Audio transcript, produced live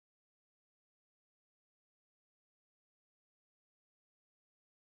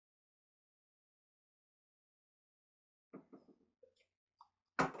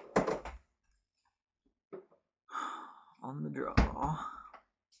On the draw.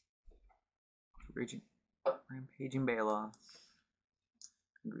 Rampaging Baloth.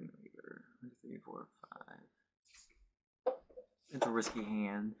 Green Reaver. 3, 4, 5. It's a risky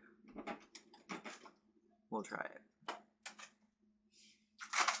hand. We'll try it.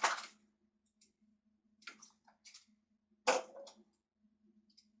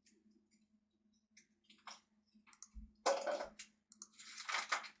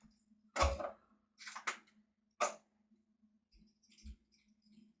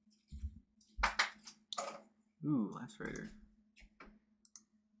 Ooh, Last Raider.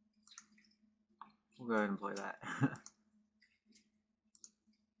 We'll go ahead and play that.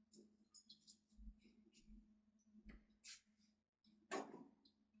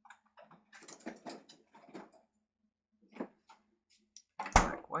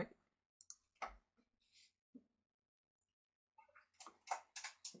 Black, white.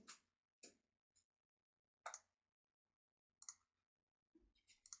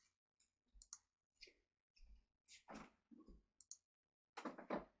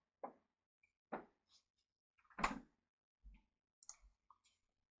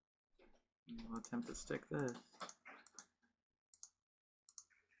 We'll attempt to stick this.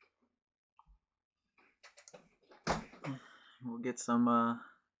 We'll get some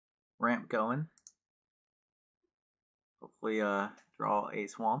ramp going. Hopefully draw a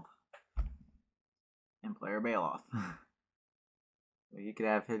swamp and play our Baloth. You could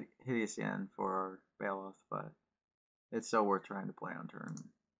have Hideous End for our Baloth, but it's so worth trying to play on turn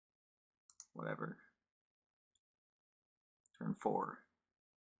whatever. Turn 4.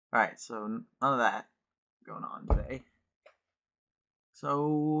 Alright, so none of that going on today.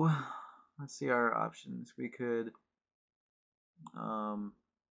 So let's see our options. We could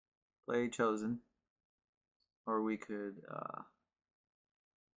play Chosen, or we could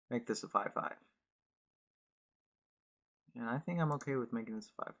make this a 5/5. And I think I'm okay with making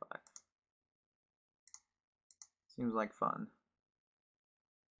this a 5/5. Seems like fun.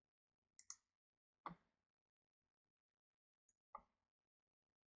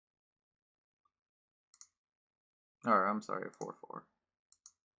 Or I'm sorry, a 4/4.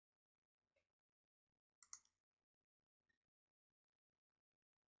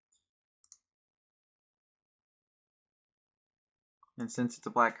 And since it's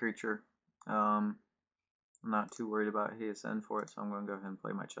a black creature, I'm not too worried about Hideous End for it, so I'm going to go ahead and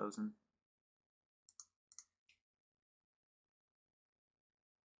play my Chosen.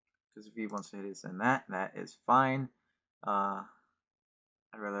 Because if he wants to Hideous End that is fine. I'd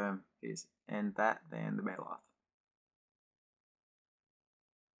rather him Hideous End that than the Baloth.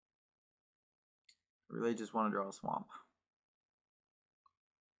 I really just want to draw a swamp.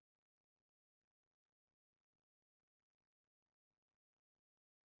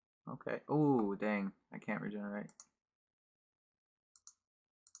 Okay. Oh, dang. I can't regenerate.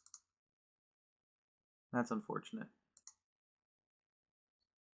 That's unfortunate.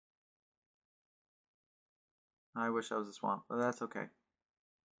 I wish I was a swamp, but that's okay.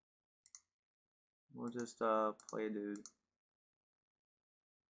 We'll just play a dude.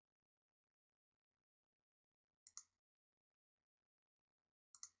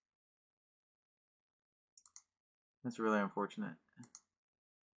 That's really unfortunate.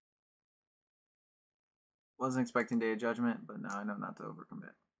 Wasn't expecting Day of Judgment, but now I know not to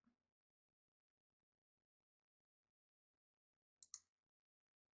overcommit.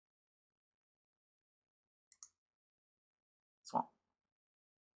 Swamp.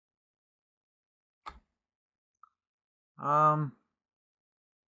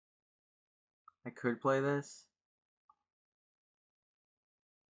 I could play this.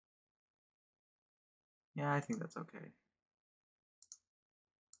 Yeah, I think that's okay.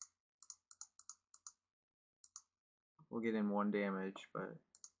 We'll get in 1 damage, but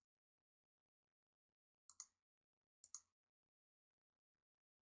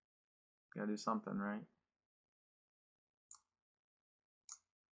gotta do something, right?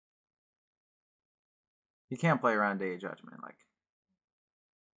 You can't play around Day of Judgment. Like,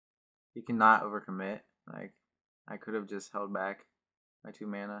 you cannot overcommit. Like, I could have just held back my 2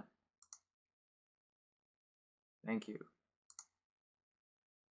 mana. Thank you.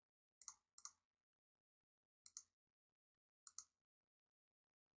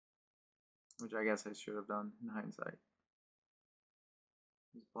 Which I guess I should have done in hindsight.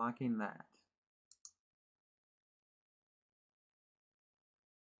 He's blocking that.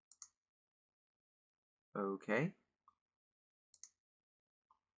 Okay.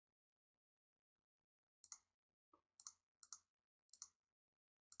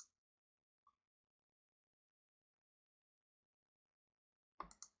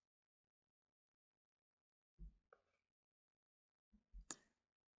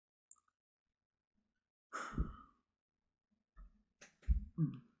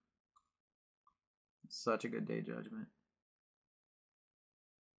 Such a good day judgment.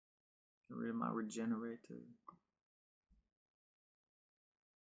 Get rid of my regenerator.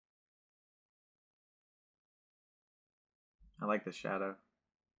 I like the shadow.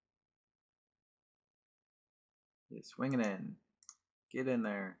 Yeah, swing it in. Get in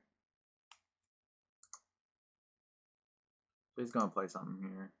there. So he's gonna play something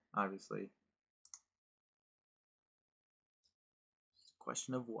here, obviously. It's a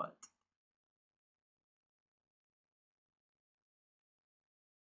question of what?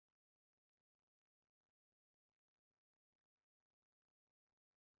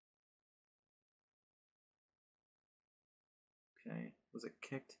 Okay, was it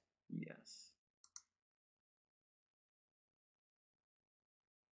kicked? Yes.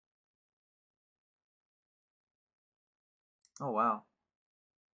 Oh wow.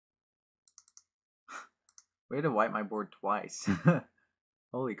 Way to wipe my board twice.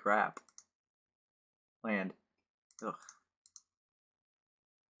 Holy crap. Land. Ugh.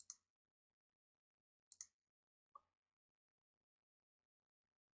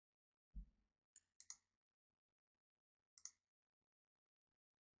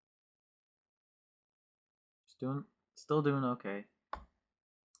 Still doing okay.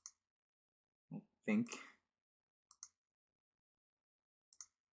 I think.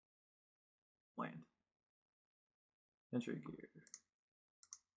 Land. Entry gear.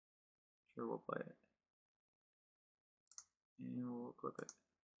 Sure, we'll play it. And we'll equip it.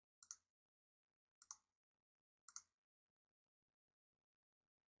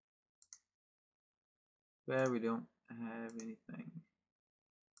 Bad we don't have anything.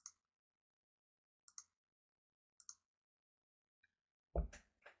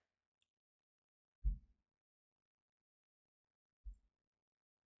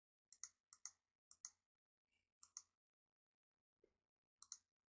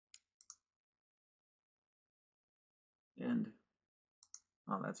 And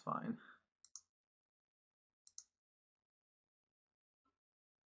oh, that's fine.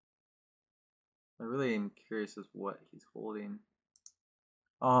 I really am curious as what he's holding.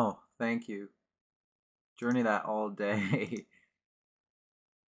 Oh, thank you. Journey that all day.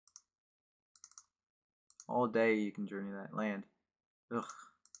 All day you can journey that land. Ugh.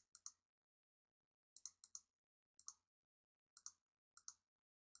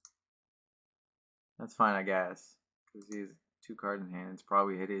 That's fine, I guess. Because he has 2 cards in hand. It's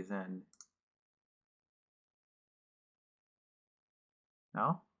probably hit his end.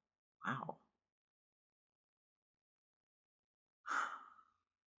 No? Wow.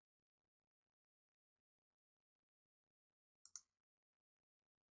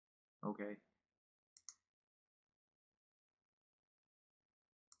 Okay.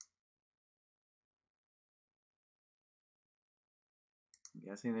 I'm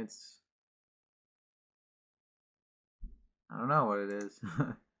guessing it's... I don't know what it is.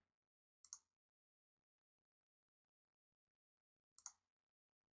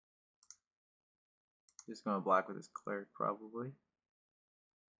 Just going to black with his cleric, probably.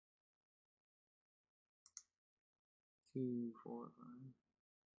 2, 4, 5.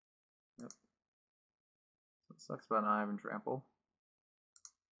 Yep. So it sucks about not having trample.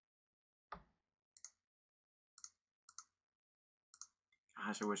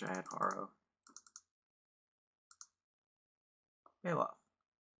 Gosh, I wish I had Haro. Hey, love.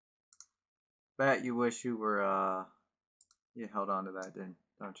 Bet you wish you were, you held on to that,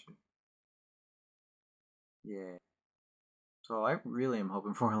 don't you? Yeah. So I really am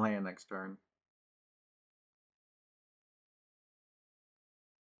hoping for a land next turn.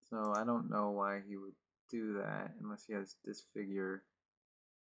 So I don't know why he would do that unless he has Disfigure.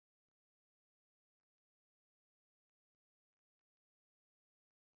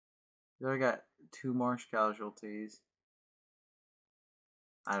 He already got 2 marsh casualties.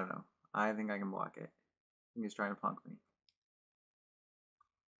 I don't know. I think I can block it. I think he's trying to punk me.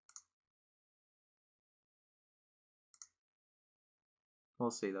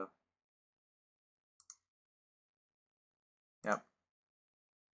 We'll see though. Yep.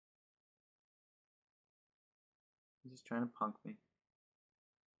 He's just trying to punk me.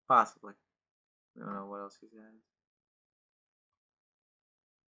 Possibly. I don't know what else he's has.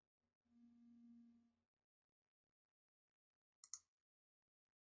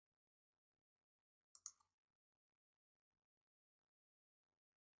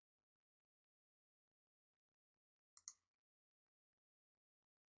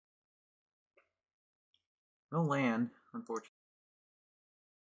 No land, unfortunately.